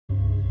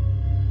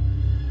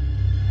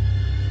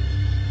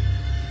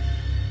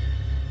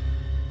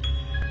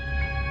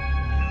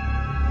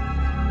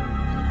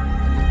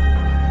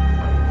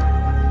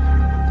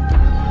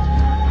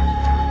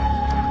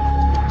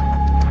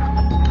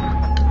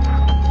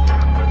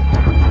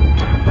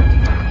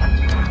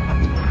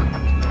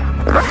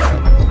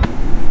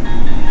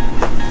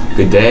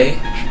Good day.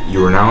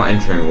 You are now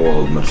entering a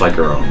world much like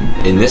our own.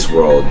 In this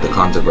world, the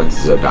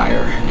consequences are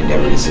dire, and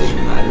every decision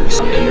matters,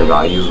 and your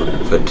values will be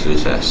put to the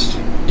test.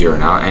 You are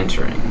now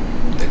entering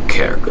the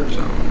character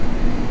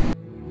zone.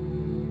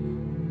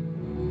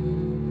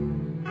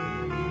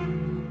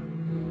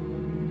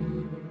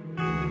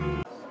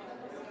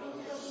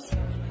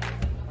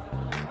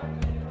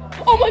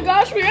 Oh my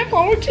gosh, we have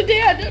homework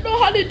today. I don't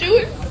know how to do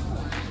it.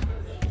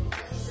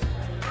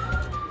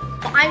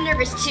 Well, I'm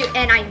nervous too,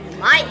 and I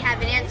might have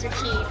an answer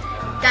key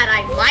that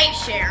I might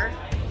share.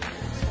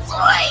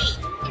 Sweet!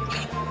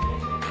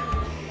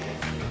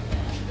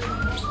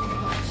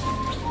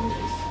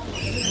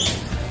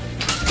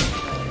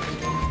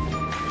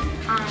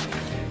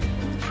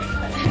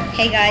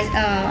 Hey guys,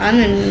 I'm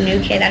a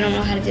new kid. I don't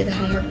know how to do the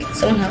homework.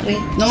 Someone help me.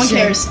 No one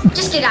cares.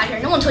 Just get out of here.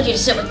 No one told you to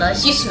sit with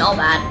us. You smell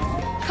bad.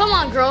 Come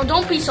on, girl.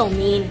 Don't be so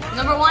mean.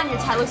 Number 1, your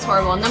tie looks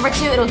horrible. Number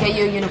 2, it'll get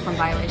you a uniform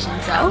violation,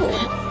 so.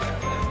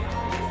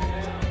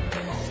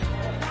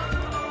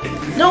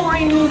 Don't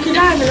worry, new kid.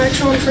 I have an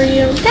extra one for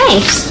you.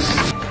 Thanks.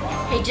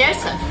 Hey,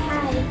 Joseph.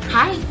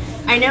 Hi.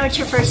 Hi. I know it's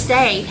your first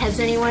day. Has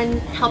anyone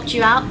helped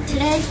you out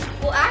today?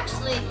 Well,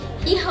 actually,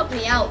 he helped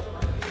me out.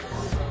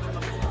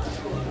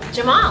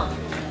 Jamal,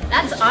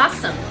 that's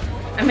awesome.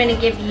 I'm gonna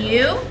give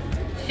you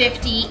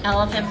 50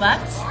 elephant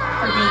bucks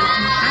for being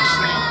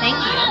compassionate. Thank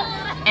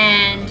you.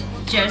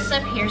 And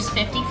Joseph, here's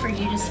 50 for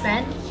you to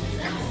spend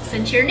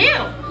since you're new.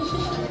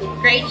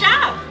 Great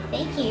job.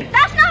 Thank you.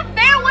 That's not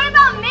fair. What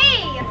about me?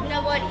 You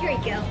know what? Here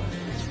you go.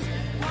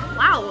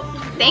 Wow,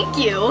 thank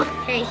you.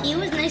 Hey, he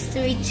was nice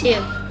to me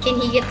too. Can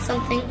he get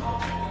something?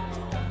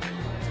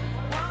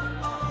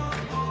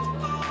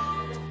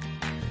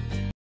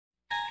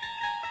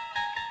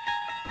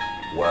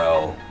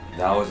 Well,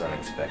 that was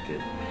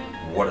unexpected.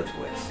 What a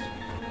twist.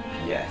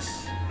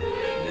 Yes,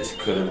 this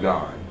could have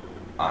gone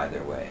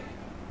either way.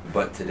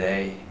 But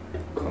today,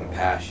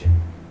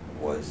 compassion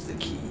was the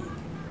key.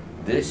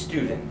 This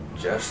student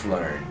just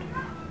learned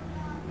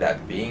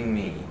that being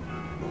mean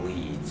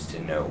leads to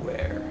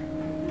nowhere.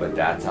 But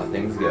that's how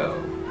things go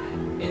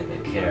in the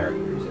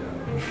character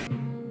zone.